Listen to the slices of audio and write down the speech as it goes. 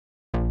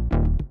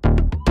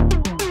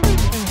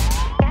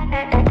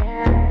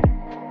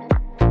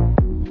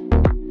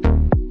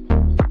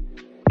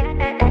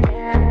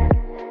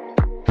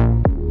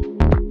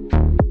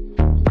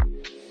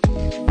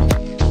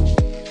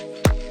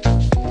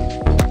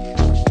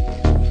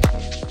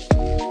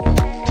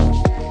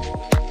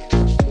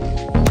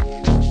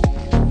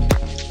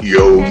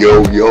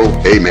Yo, yo,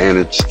 hey man,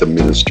 it's the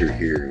minister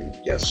here,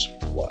 and guess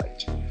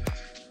what?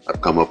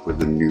 I've come up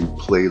with a new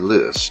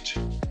playlist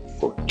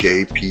for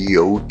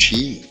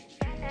KPOT,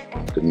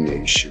 the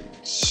nation's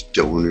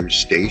stoner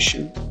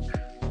station.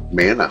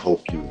 Man, I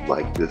hope you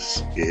like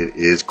this. It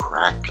is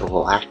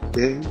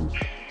crack-a-lacking.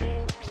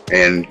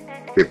 And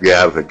if you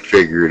haven't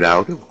figured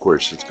out, of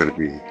course, it's going to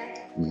be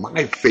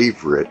my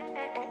favorite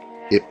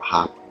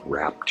hip-hop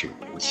rap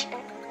tunes.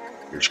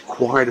 There's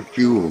quite a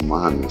few of them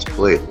on this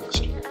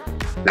playlist.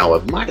 Now, I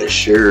might have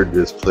shared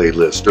this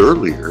playlist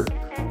earlier,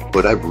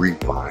 but I've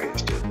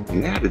revised it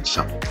and added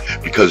something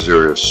because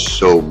there is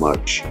so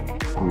much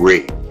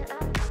great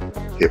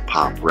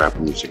hip-hop rap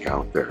music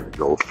out there to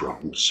go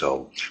from.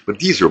 But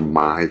these are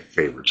my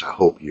favorites. I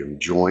hope you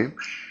enjoy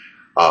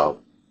them.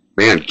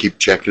 Man, keep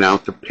checking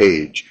out the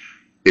page.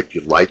 If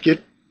you like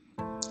it,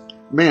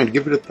 man,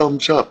 give it a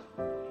thumbs up.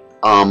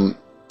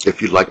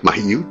 If you like my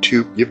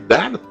YouTube, give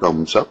that a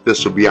thumbs up.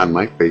 This will be on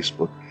my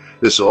Facebook.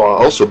 This will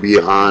also be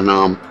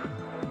on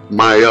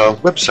my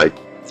website,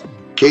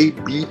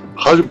 KB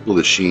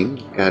Publishing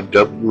at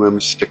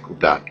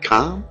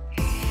wmstickle.com.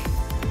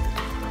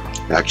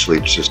 Actually,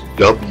 it's just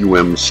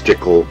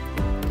wmstickle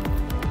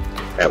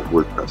at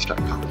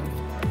wordpress.com.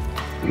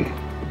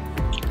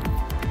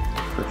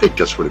 I think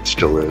that's what it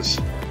still is.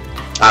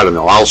 I don't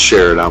know. I'll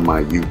share it on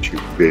my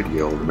YouTube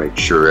video to make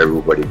sure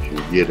everybody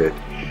can get it.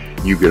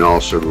 You can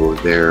also go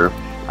there.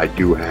 I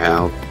do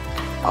have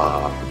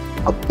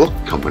a book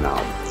coming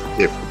out.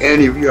 If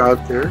any of you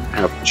out there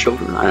have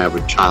children, I have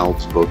a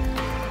child's book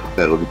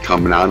that'll be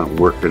coming out. I'm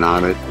working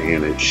on it,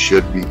 and it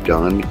should be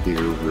done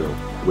here real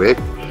quick.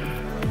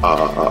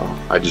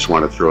 I just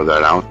want to throw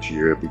that out to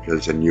you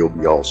because then you'll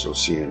be also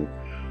seeing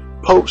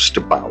posts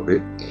about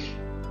it.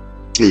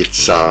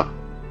 It's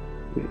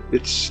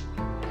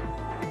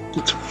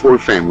for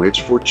family. It's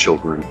for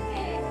children.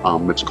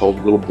 It's called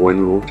Little Boy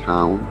in Little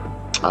Town.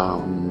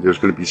 There's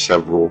going to be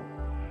several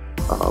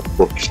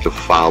books to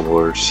follow,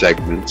 or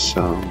segments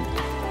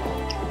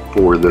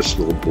for this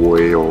little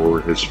boy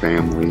or his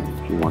family,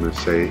 if you want to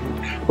say,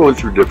 going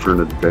through different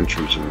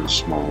adventures in this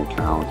small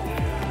town,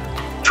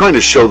 trying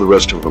to show the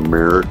rest of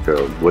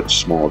America what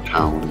small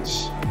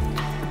towns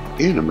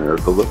in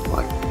America look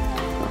like,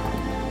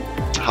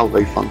 how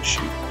they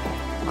function.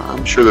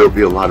 I'm sure there'll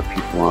be a lot of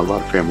people, a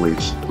lot of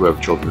families who have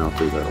children out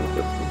there that'll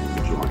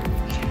definitely enjoy.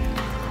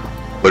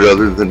 But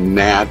other than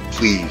that,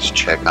 please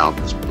check out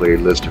this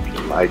playlist. If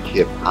you like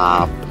hip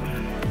hop,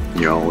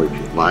 if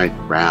you like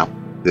rap,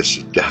 this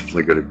is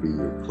definitely going to be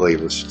your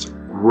playlist. It's a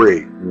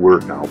great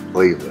workout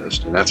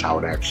playlist, and that's how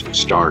it actually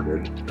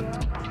started.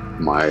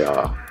 My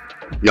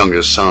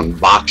youngest son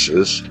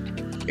boxes,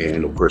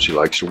 and of course he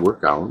likes to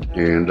work out.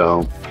 And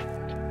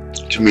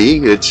to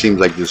me, it seems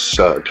like this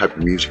type of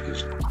music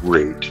is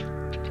great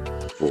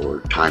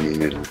for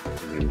timing and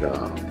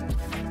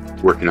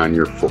working on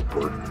your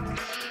footwork.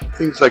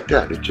 Things like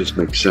that. It just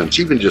makes sense.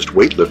 Even just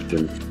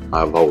weightlifting,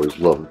 I've always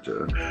loved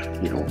to,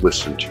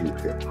 listen to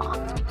hip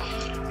hop.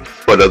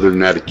 But other than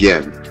that,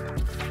 again,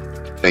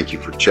 thank you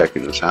for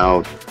checking us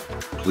out.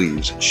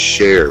 Please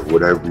share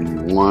whatever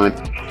you want.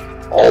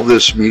 All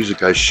this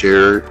music I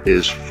share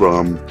is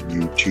from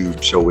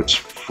YouTube, so it's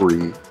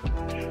free.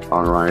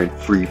 All right,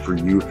 free for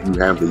you if you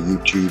have the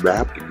YouTube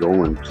app to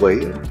go and play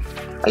it.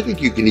 I think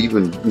you can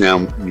even, now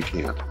you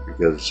can't,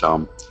 because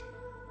I'm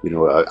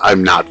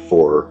not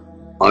for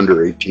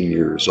under 18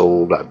 years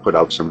old. I put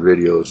out some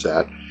videos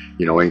that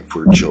ain't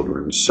for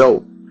children,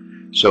 so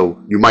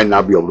you might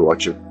not be able to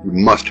watch it. You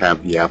must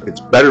have the app. It's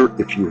better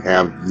if you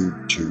have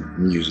YouTube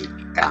Music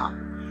app.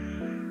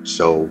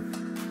 So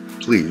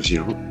please,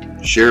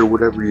 share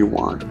whatever you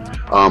want.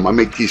 I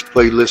make these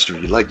playlists.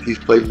 If you like these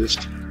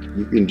playlists,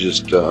 you can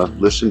just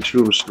listen to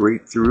them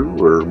straight through,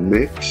 or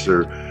mix,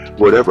 or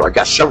whatever. I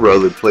got several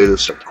other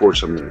playlists, of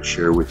course, I'm going to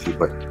share with you,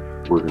 but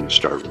we're going to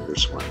start with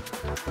this one.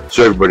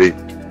 So everybody,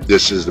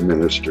 this is the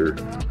minister.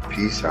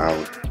 Peace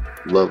out.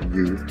 Love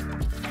you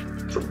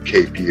from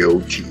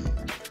KPOT.